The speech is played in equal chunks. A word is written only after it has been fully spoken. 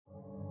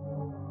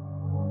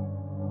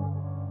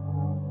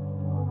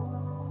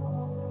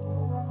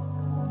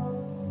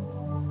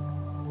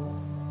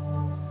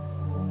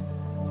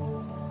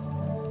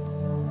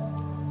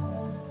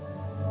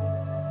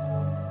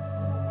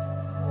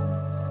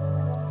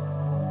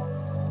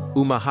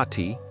Umah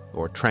Hati,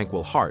 or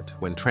Tranquil Heart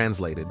when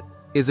translated,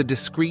 is a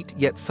discreet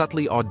yet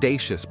subtly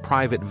audacious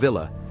private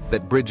villa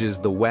that bridges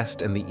the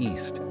west and the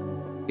east.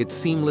 It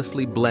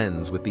seamlessly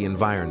blends with the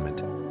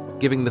environment,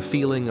 giving the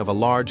feeling of a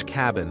large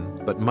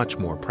cabin but much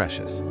more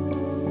precious.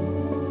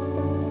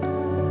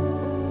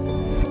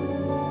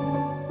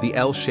 The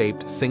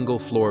L-shaped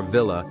single-floor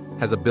villa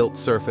has a built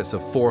surface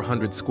of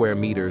 400 square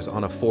meters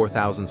on a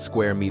 4,000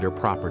 square meter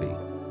property.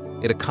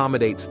 It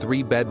accommodates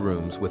 3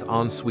 bedrooms with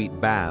ensuite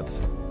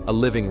baths, a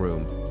living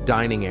room,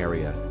 dining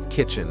area,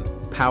 kitchen,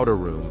 powder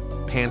room,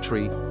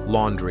 pantry,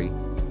 laundry,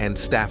 and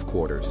staff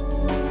quarters.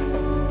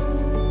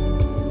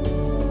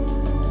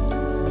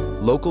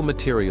 Local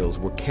materials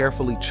were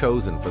carefully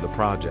chosen for the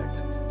project,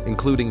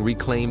 including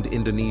reclaimed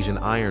Indonesian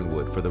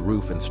ironwood for the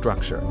roof and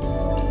structure.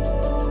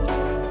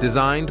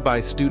 Designed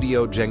by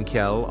Studio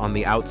Jencquel on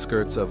the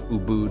outskirts of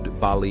Ubud,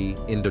 Bali,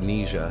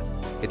 Indonesia,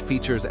 it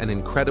features an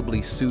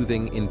incredibly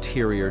soothing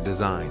interior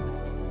design,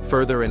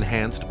 further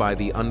enhanced by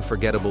the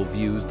unforgettable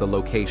views the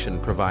location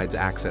provides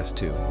access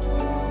to.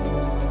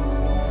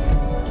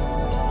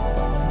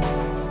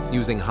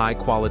 Using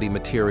high-quality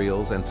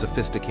materials and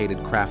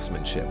sophisticated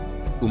craftsmanship,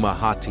 Umah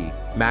Hati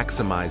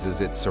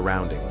maximizes its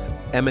surroundings,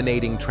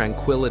 emanating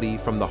tranquility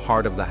from the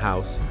heart of the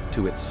house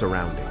to its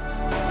surroundings.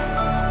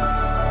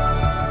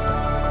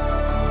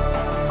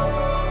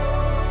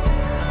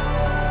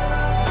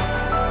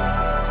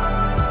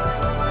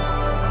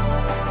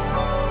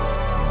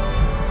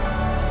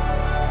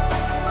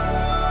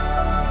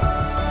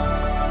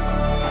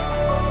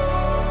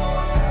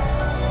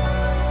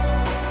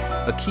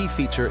 A key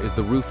feature is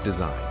the roof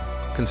design,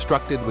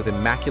 constructed with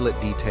immaculate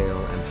detail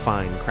and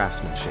fine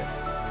craftsmanship.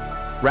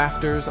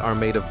 Rafters are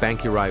made of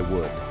bankurai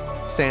wood,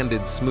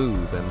 sanded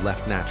smooth and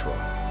left natural.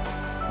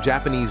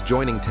 Japanese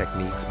joining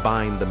techniques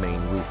bind the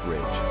main roof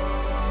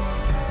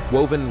ridge.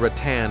 Woven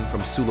rattan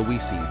from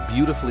Sulawesi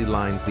beautifully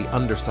lines the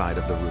underside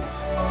of the roof.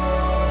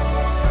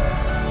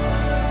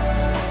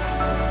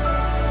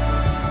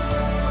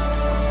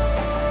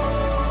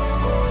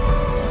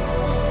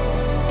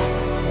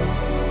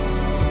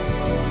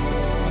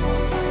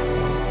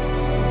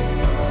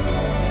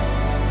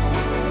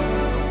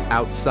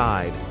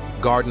 Outside,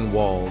 garden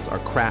walls are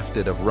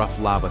crafted of rough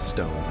lava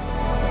stone.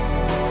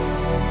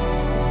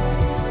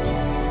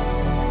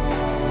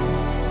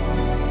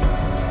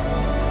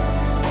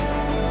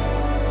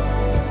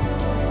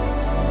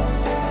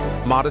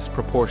 Modest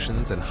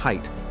proportions and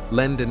height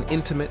lend an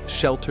intimate,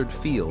 sheltered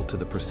feel to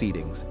the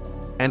proceedings,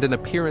 and an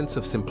appearance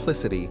of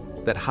simplicity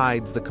that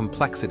hides the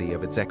complexity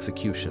of its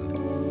execution.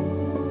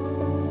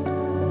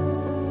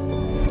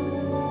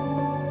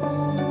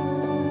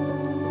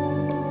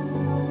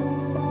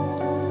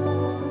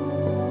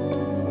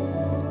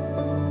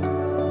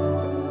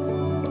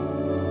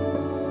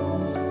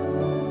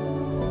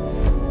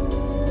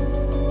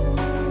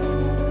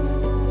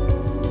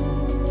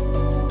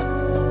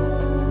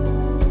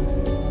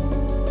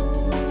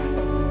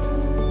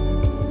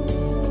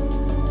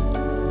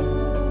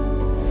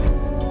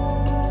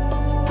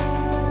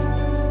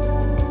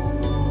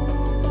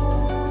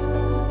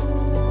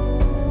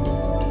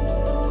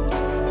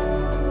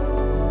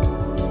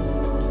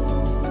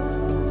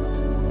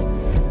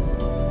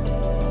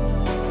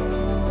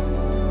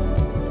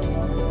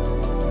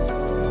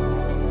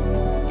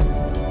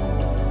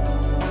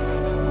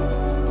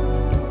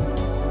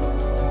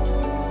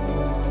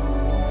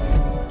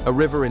 A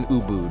river in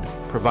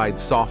Ubud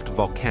provides soft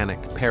volcanic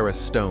Paris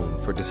stone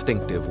for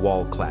distinctive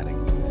wall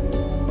cladding.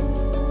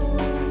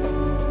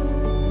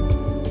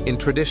 In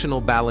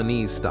traditional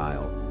Balinese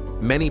style,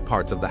 many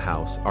parts of the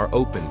house are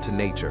open to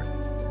nature.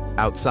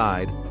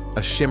 Outside,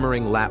 a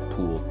shimmering lap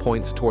pool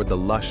points toward the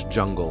lush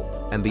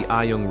jungle and the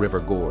Ayung River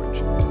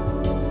gorge.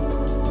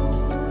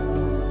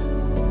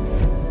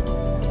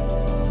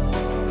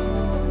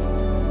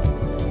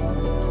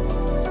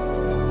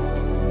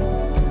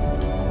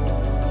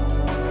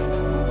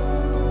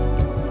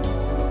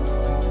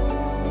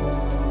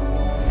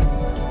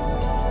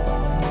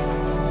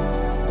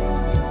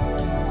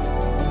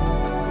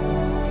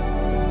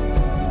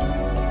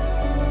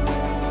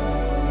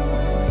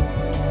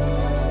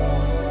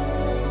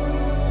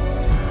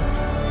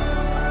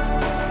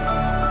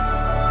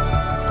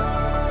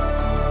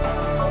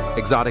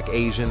 Exotic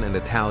Asian and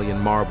Italian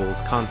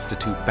marbles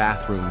constitute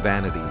bathroom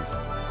vanities,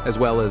 as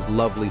well as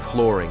lovely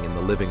flooring in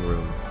the living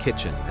room,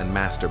 kitchen, and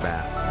master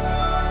bath.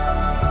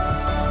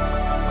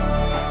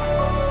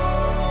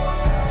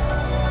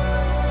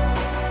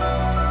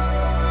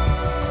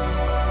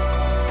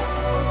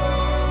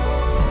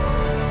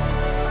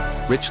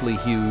 Richly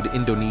hued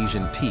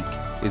Indonesian teak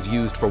is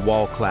used for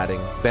wall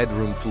cladding,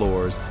 bedroom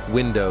floors,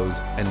 windows,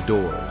 and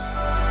doors.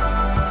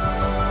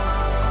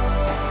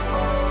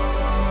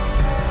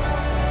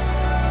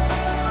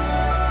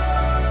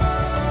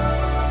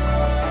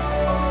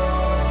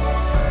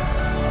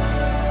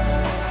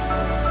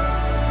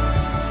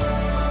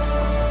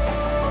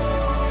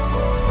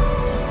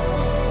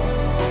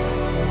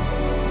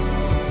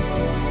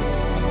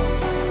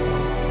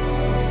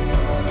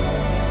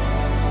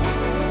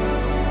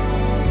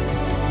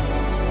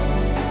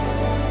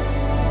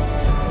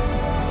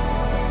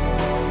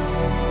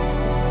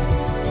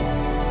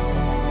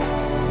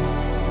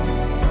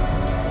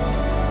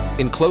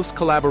 In close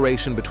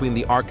collaboration between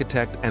the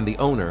architect and the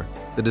owner,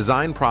 the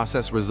design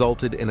process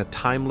resulted in a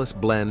timeless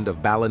blend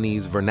of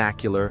Balinese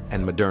vernacular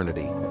and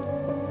modernity.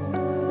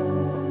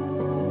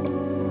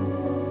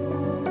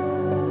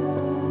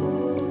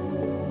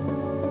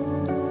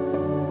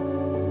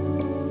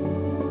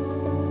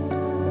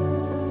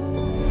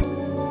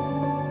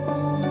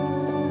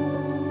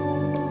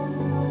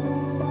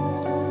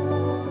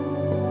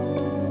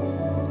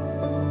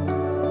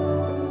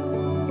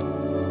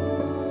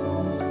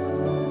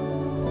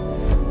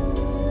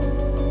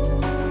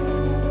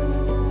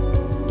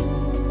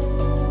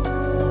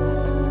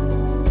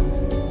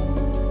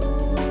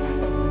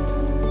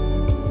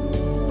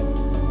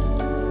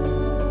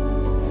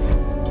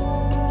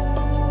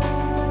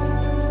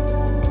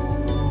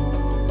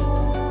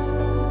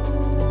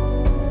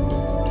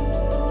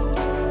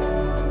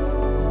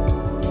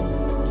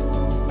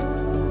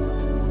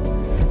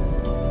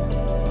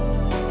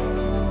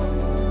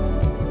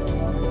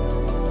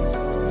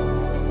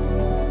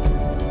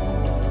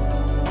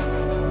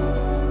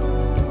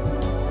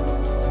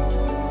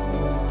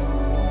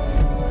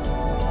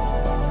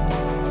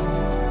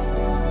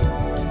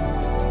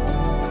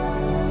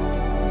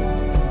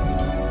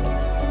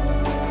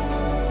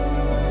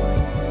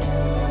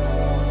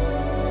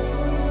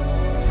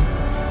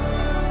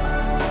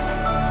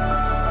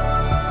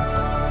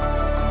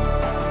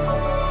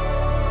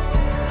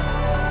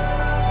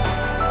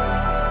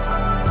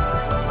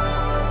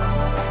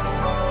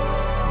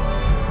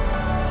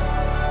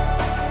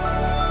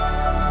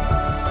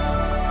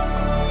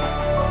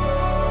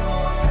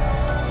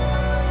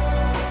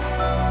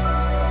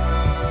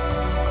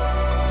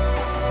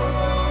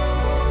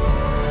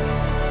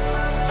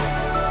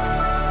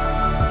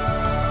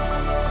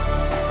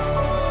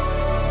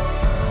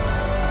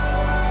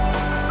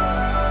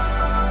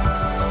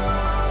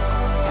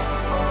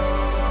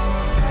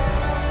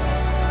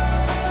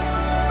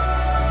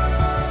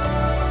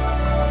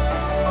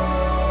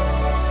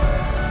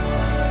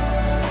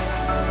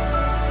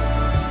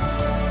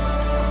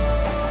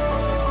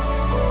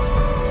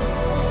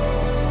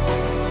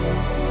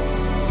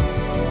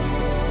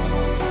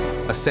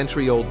 A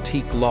century-old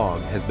teak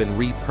log has been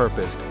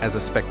repurposed as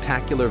a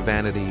spectacular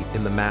vanity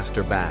in the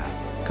master bath,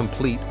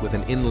 complete with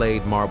an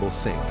inlaid marble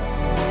sink.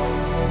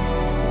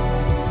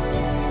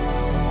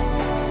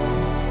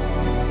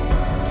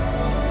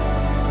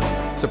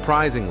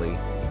 Surprisingly,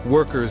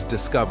 workers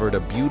discovered a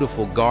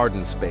beautiful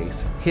garden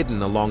space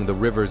hidden along the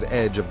river's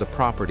edge of the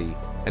property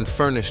and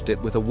furnished it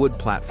with a wood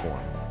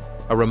platform,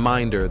 a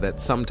reminder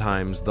that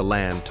sometimes the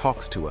land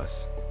talks to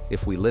us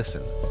if we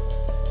listen.